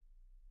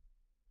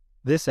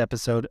This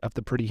episode of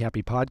the Pretty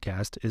Happy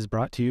Podcast is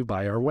brought to you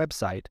by our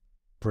website,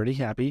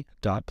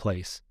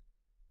 prettyhappy.place.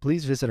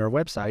 Please visit our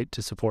website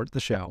to support the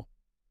show.